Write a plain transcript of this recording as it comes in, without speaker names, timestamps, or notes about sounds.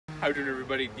How you doing,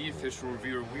 everybody? The official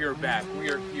reviewer. We are back. We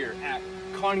are here at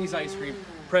Connie's Ice Cream,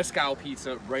 Presque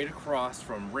Pizza, right across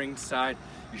from Ringside.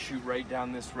 You shoot right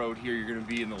down this road here, you're gonna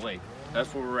be in the lake.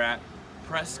 That's where we're at,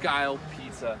 Presque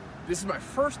Pizza. This is my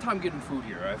first time getting food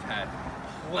here. I've had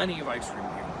plenty of ice cream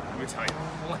here. Let me tell you,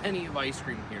 plenty of ice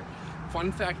cream here.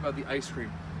 Fun fact about the ice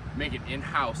cream, make it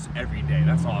in-house every day.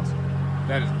 That's awesome.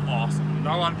 That is awesome.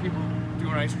 Not a lot of people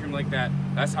doing ice cream like that.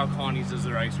 That's how Connie's does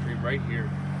their ice cream, right here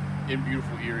in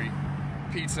beautiful Erie.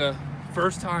 Pizza,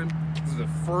 first time. This is the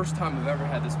first time I've ever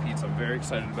had this pizza. I'm very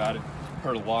excited about it.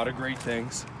 Heard a lot of great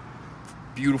things.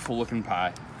 Beautiful looking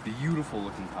pie. Beautiful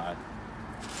looking pie.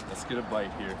 Let's get a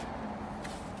bite here.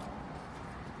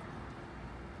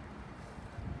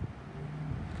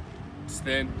 It's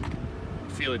thin.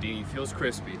 Feel it, Deanie. Feels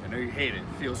crispy. I know you hate it.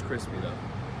 Feels crispy though.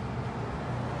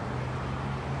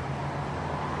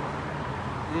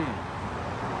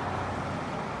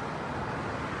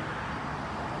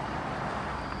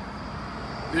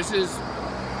 This is,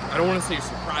 I don't want to say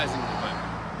surprisingly,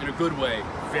 but in a good way,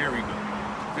 very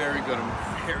good. Very good.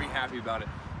 I'm very happy about it.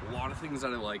 A lot of things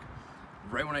that I like.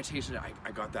 Right when I tasted it,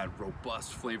 I got that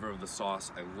robust flavor of the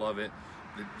sauce. I love it.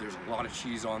 There's a lot of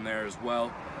cheese on there as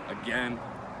well. Again,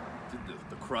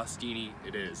 the crustini,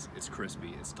 it's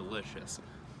crispy, it's delicious.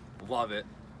 Love it.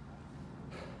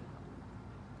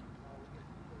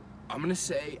 I'm gonna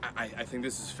say, I think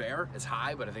this is fair. It's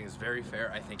high, but I think it's very fair.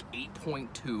 I think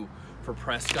 8.2 for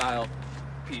Presque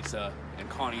Pizza and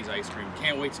Connie's Ice Cream.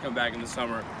 Can't wait to come back in the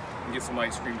summer and get some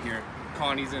ice cream here.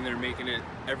 Connie's in there making it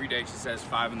every day. She says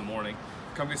 5 in the morning.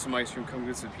 Come get some ice cream, come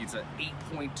get some pizza.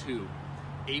 8.2.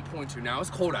 8.2. Now it's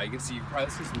cold out. You can see, you can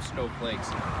probably see some snowflakes.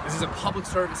 This is a public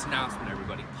service announcement,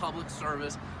 everybody. Public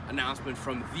service announcement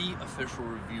from the official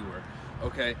reviewer.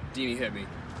 Okay, Deanie, hit me.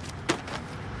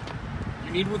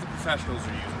 You need what the professionals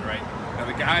are using, right? Now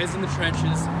the guys in the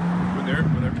trenches, when they're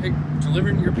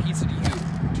delivering your pizza to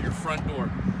you, to your front door,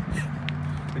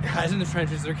 the guys in the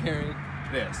trenches, they're carrying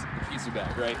this, the pizza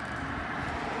bag, right?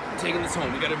 I'm taking this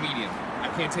home. We got a medium.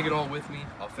 I can't take it all with me.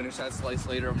 I'll finish that slice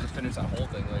later. I'm gonna finish that whole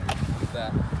thing later. Look at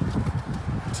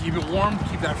that. To keep it warm,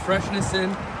 keep that freshness in.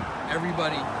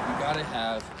 Everybody, you gotta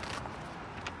have.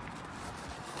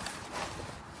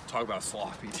 Talk about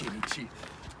sloppy TDG.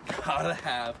 Gotta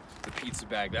have the pizza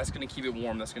bag. That's gonna keep it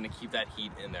warm. That's gonna keep that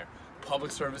heat in there.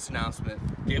 Public service announcement.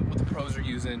 Get what the pros are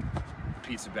using. The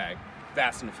pizza bag.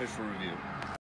 That's an official review.